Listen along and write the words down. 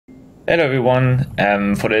Hello everyone,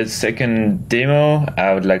 for the second demo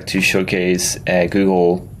I would like to showcase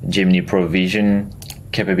Google Gemini Pro Vision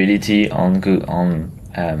capability on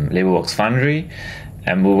Labelbox Foundry,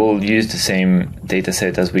 and we will use the same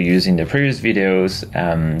dataset as we used in the previous videos.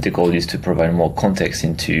 The goal is to provide more context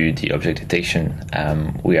into the object detection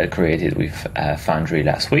we had created with Foundry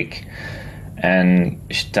last week. And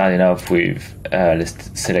starting off with,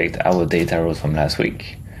 let's select our data rows from last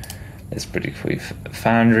week. Let's predict with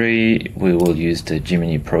Foundry. We will use the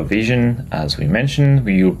Gemini Pro Vision. As we mentioned,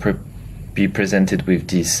 we will be presented with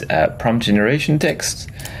this prompt generation text.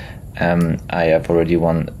 I have already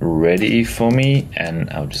one ready for me, and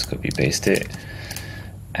I'll just copy paste it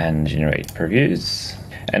and generate previews.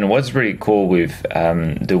 And what's really cool with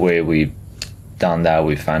the way we've done that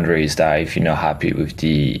with Foundry is that if you're not happy with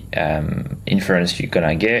the inference you're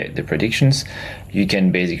gonna get, the predictions, you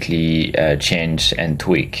can basically change and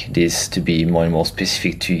tweak this to be more and more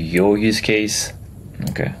specific to your use case.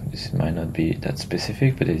 Okay, this might not be that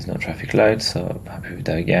specific, but there is no traffic light, so I'm happy with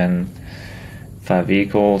that again. 5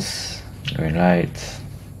 vehicles, green light,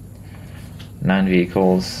 9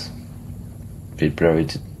 vehicles. A bit blurry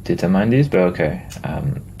to determine this, but okay.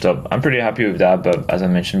 So I'm pretty happy with that, but as I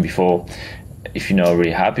mentioned before, if you're not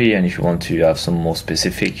really happy and if you want to have some more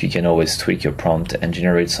specific, you can always tweak your prompt and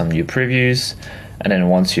generate some new previews. And then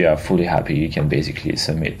once you are fully happy, you can basically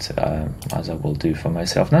submit, as I will do for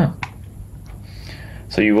myself now.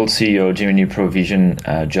 So you will see your Gemini Pro Vision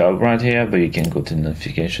job right here, but you can go to the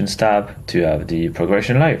notifications tab to have the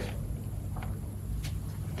progression live.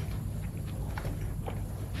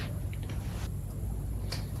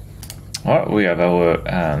 All right, we have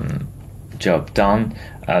our job done.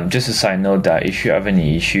 Just a side note that if you have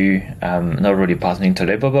any issue, not really pertaining to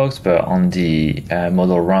Labelbox, but on the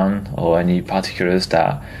model run or any particulars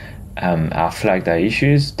that are flagged as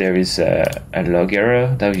issues, there is a log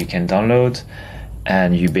error that you can download,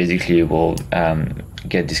 and you basically will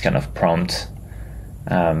get this kind of prompt.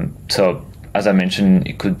 So as I mentioned,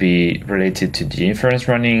 it could be related to the inference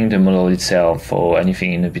running, the model itself, or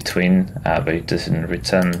anything in between, but it doesn't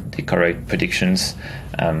return the correct predictions.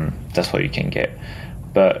 That's what you can get.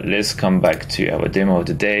 But let's come back to our demo of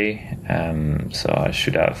the day. So I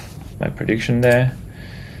should have my prediction there.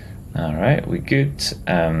 All right, we're good.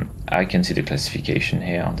 I can see the classification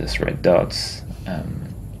here on this red dots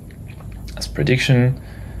as prediction.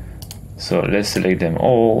 So let's select them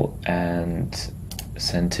all and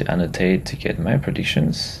send to annotate to get my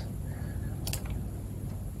predictions.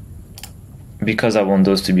 Because I want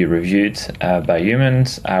those to be reviewed by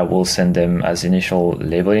humans, I will send them as initial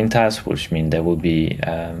labeling tasks, which means there will be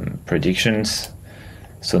predictions,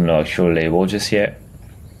 so no actual label just yet.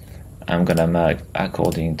 I'm gonna mark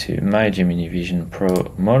according to my Gemini Vision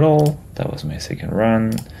Pro model. That was my second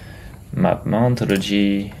run. Map my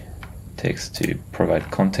ontology, text to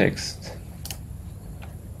provide context.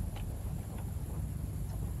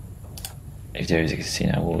 If there is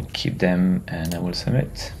existing, I will keep them and I will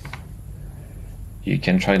submit. You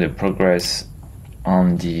can track the progress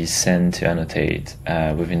on the send to annotate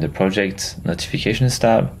within the project notifications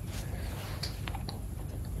tab.